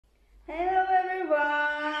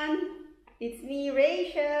It's me,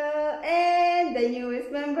 Rachel, and the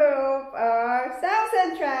newest member of our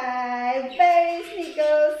Samson Tribe, Paris,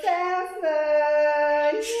 Nico,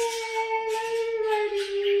 Samson! Yay, everybody!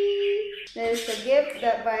 There's a gift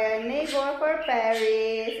that by a neighbor for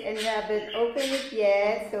Paris, and we haven't opened it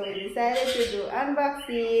yet, so we decided to do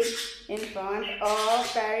unboxing in front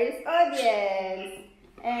of Paris audience.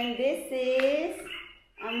 And this is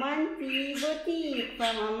Amanti Boutique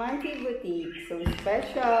from Amanti Boutique. So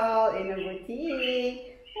special in a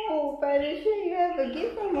boutique. Oh, Paris, you have a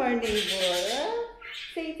gift from our neighbor. Huh?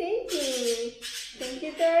 Say thank you. Thank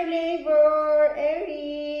you to our neighbor,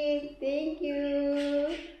 Eric. Thank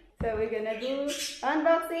you. So we're gonna do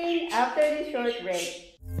unboxing after this short break.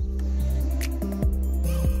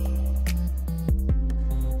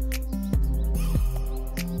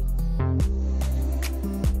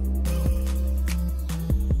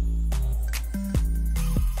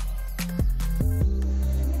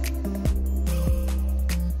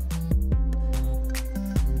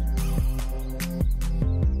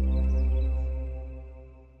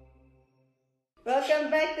 Welcome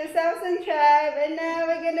back to Samson Tribe, and now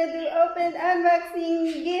we're gonna do open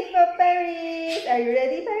unboxing gift for Paris. Are you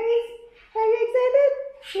ready, Paris? Are you excited?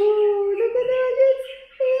 Ooh, look at the audience!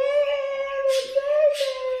 Yeah, I'm excited!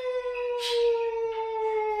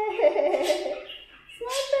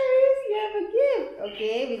 Smart, Paris, you have a gift.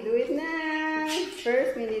 Okay, we do it now.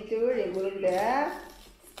 First, we need to remove the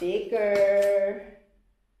sticker.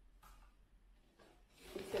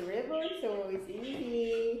 It's a ribbon, so it's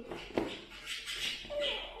easy.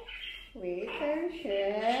 Wait,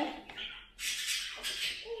 Paris.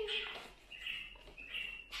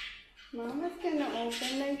 Mama's gonna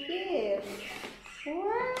open the gift.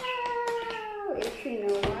 Wow! It's in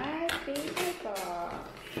a white paper box.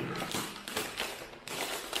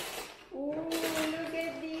 Ooh, look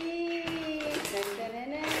at this! Dun, dun, dun,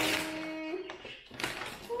 dun.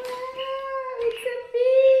 Wow! It's a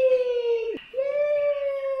pig! Yay!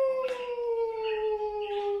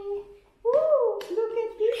 Ooh, look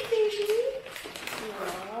at this, baby!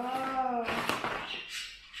 Wow!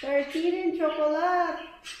 13 in chocolate! Wow!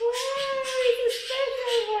 It's a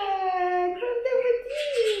special one from the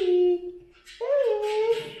boutique!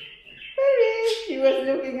 Paris! She was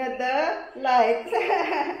looking at the lights.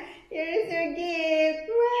 Here is your gift!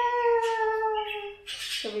 Wow!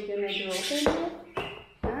 So we're gonna do open it.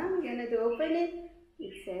 We're gonna do open it.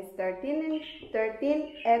 It says 13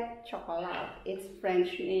 et chocolat. It's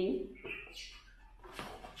French name.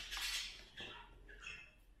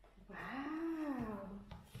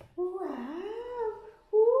 Wow!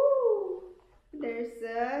 Ooh! There's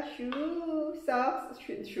a shoe socks,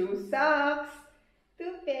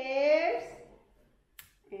 2 pairs,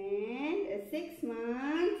 and a 6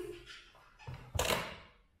 months.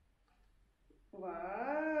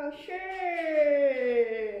 Wow!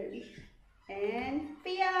 Shirt and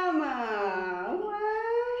pajama.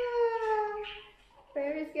 Wow!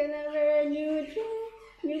 Paris gonna wear a new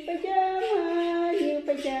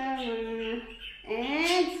pajama.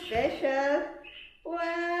 And special,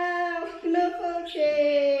 wow,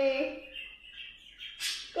 knuckleche,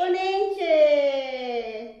 konenche,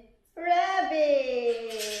 rabbit.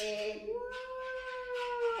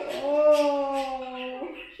 Wow. Oh,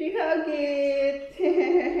 she hugged it.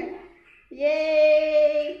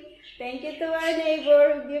 Yay! Thank you to our neighbor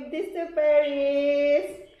who gave this to Paris.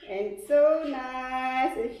 And it's so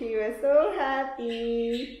nice, and she was so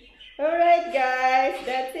happy. Alright guys,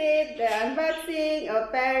 that's it, the unboxing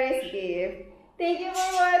of Paris gift. Thank you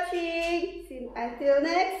for watching. Until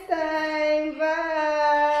next time,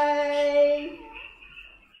 bye!